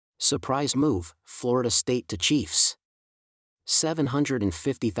Surprise move, Florida State to Chiefs.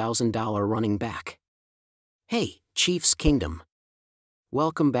 $750,000 running back. Hey, Chiefs Kingdom.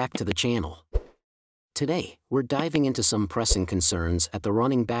 Welcome back to the channel. Today, we're diving into some pressing concerns at the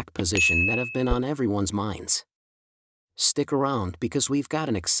running back position that have been on everyone's minds. Stick around because we've got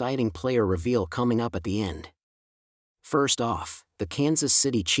an exciting player reveal coming up at the end. First off, the Kansas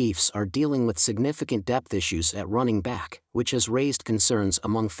City Chiefs are dealing with significant depth issues at running back, which has raised concerns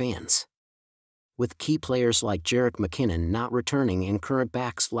among fans. With key players like Jerick McKinnon not returning and current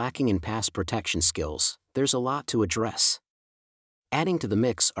backs lacking in pass protection skills, there's a lot to address. Adding to the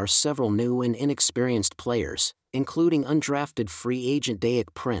mix are several new and inexperienced players, including undrafted free agent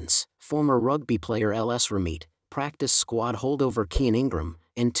Dayak Prince, former rugby player LS Ramit, practice squad holdover Kean Ingram,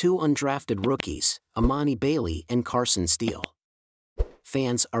 and two undrafted rookies, Amani Bailey and Carson Steele.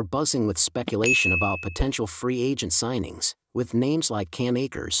 Fans are buzzing with speculation about potential free agent signings, with names like Cam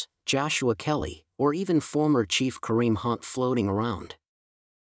Akers, Joshua Kelly, or even former Chief Kareem Hunt floating around.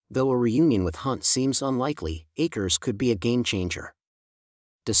 Though a reunion with Hunt seems unlikely, Akers could be a game-changer.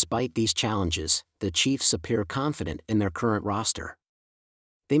 Despite these challenges, the Chiefs appear confident in their current roster.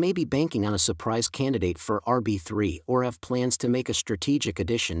 They may be banking on a surprise candidate for RB3 or have plans to make a strategic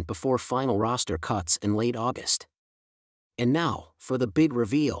addition before final roster cuts in late August. And now, for the big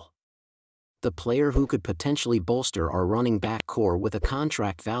reveal. The player who could potentially bolster our running back core with a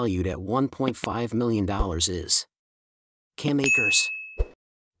contract valued at $1.5 million is Cam Akers.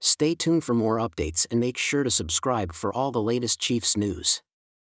 Stay tuned for more updates and make sure to subscribe for all the latest Chiefs news.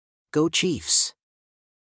 Go Chiefs!